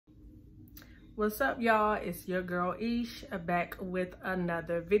What's up, y'all? It's your girl Ish back with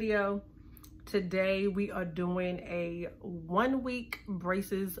another video. Today we are doing a 1 week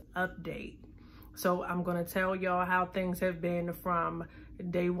braces update. So I'm gonna tell y'all how things have been from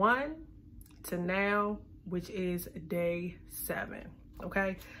day 1 to now, which is day 7.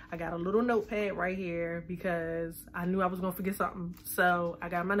 Okay, I got a little notepad right here because I knew I was gonna forget something. So I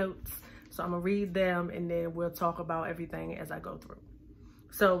got my notes. So I'm gonna read them and then we'll talk about everything as I go through.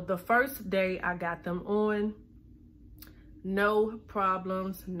 So the first day I got them on, no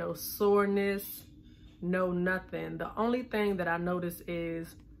problems, no soreness, no nothing. The only thing that I noticed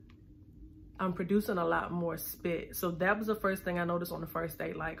is I'm producing a lot more spit. So that was the first thing I noticed on the first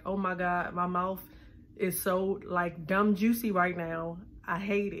day. Like, oh my God, my mouth is so like dumb juicy right now. I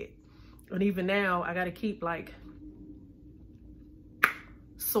hate it. And even now I gotta keep like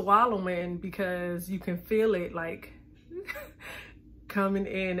swallowing because you can feel it like coming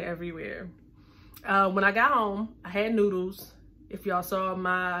in everywhere. When I got home, I had noodles. If y'all saw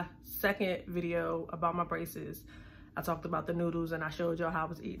my second video about my braces, I talked about the noodles and I showed y'all how I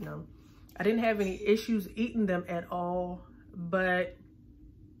was eating them. I didn't have any issues eating them at all, but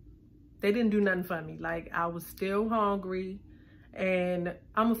they didn't do nothing for me. Like, I was still hungry and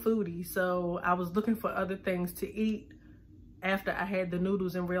I'm a foodie, so I was looking for other things to eat after I had the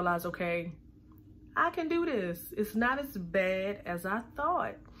noodles and realized, okay, I can do this. It's not as bad as I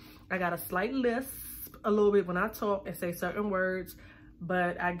thought. I got a slight lisp a little bit when I talk and say certain words,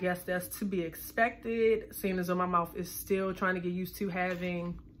 but I guess that's to be expected, seeing as though my mouth is still trying to get used to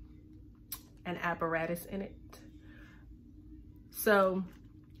having an apparatus in it. So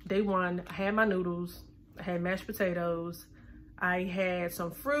day 1, I had my noodles, I had mashed potatoes, I had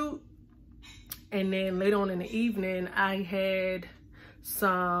some fruit, and then later on in the evening, I had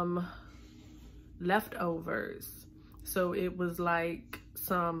some leftovers. So it was like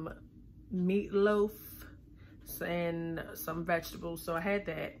some meatloaf and some vegetables. So I had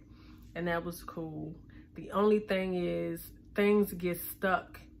that and that was cool. The only thing is things get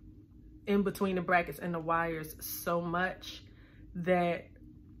stuck in between the brackets and the wires so much that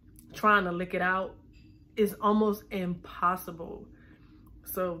trying to lick it out is almost impossible.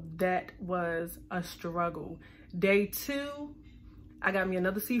 So that was a struggle. Day 2, I got me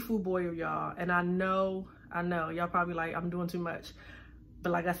another seafood boil, y'all. And I know, y'all probably like, I'm doing too much.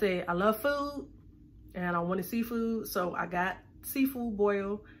 But like I said, I love food and I wanted seafood. So I got seafood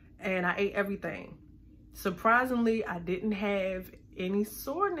boil and I ate everything. Surprisingly, I didn't have any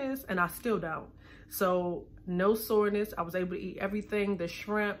soreness and I still don't. So no soreness. I was able to eat everything, the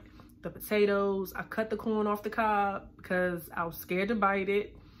shrimp, the potatoes. I cut the corn off the cob because I was scared to bite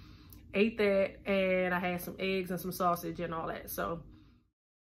it. Ate that, and I had some eggs and some sausage and all that. So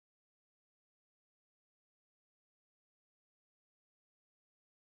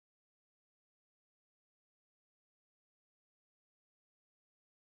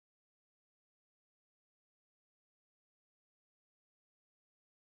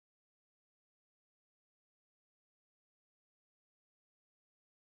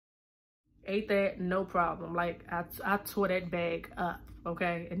ate that, no problem. Like I tore that bag up,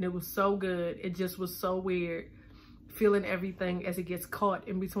 okay? And it was so good. It just was so weird feeling everything as it gets caught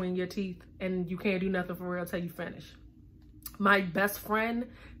in between your teeth and you can't do nothing for real till you finish. My best friend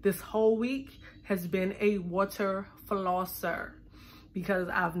this whole week has been a water flosser because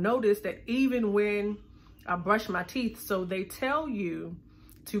I've noticed that even when I brush my teeth, so they tell you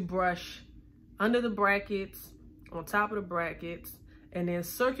to brush under the brackets, on top of the brackets, and then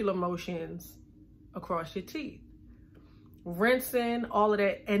circular motions across your teeth. Rinsing, all of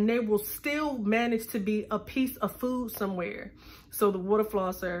that, and they will still manage to be a piece of food somewhere. So the water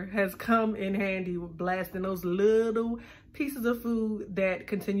flosser has come in handy with blasting those little pieces of food that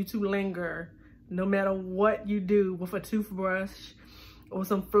continue to linger no matter what you do with a toothbrush or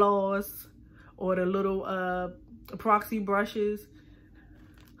some floss or the little proxy brushes.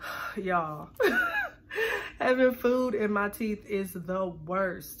 Y'all. Having food in my teeth is the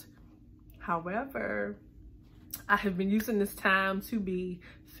worst. However, I have been using this time to be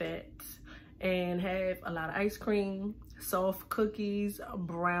fat and have a lot of ice cream, soft cookies,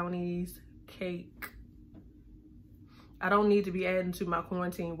 brownies, cake. I don't need to be adding to my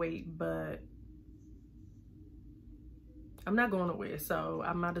quarantine weight, but I'm not going nowhere, so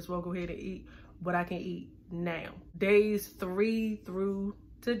I might as well go ahead and eat what I can eat now. Days 3 through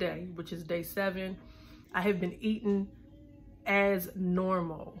today, which is day 7, I have been eating as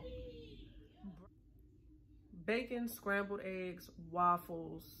normal. Bacon, scrambled eggs,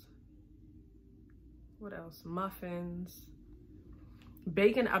 waffles, what else? Muffins.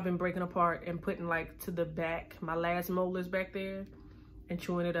 Bacon I've been breaking apart and putting like to the back. My last molars back there. and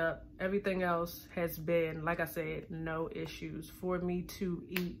chewing it up. Everything else has been, like I said, no issues for me to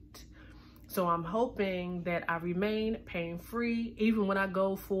eat. So I'm hoping that I remain pain-free even when I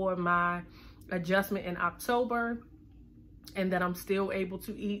go for my adjustment in October, and that I'm still able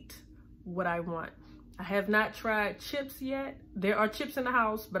to eat what I want. I have not tried chips yet. There are chips in the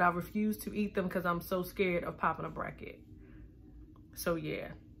house, but I refuse to eat them because I'm so scared of popping a bracket. So yeah,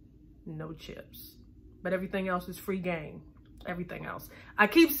 no chips. But everything else is free game. Everything else. I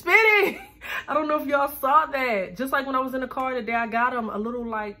keep spitting. I don't know if y'all saw that. Just like when I was in the car today, I got them a little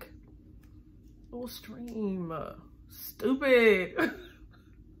stream. Stupid.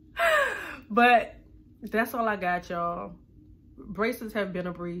 But that's all I got, y'all. Braces have been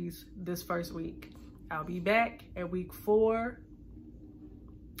a breeze this first week. I'll be back at week 4.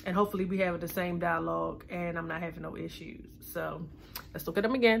 And hopefully we have the same dialogue and I'm not having no issues. So let's look at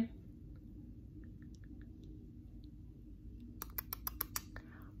them again.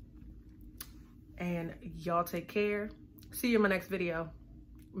 And y'all take care. See you in my next video.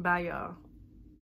 Bye, y'all.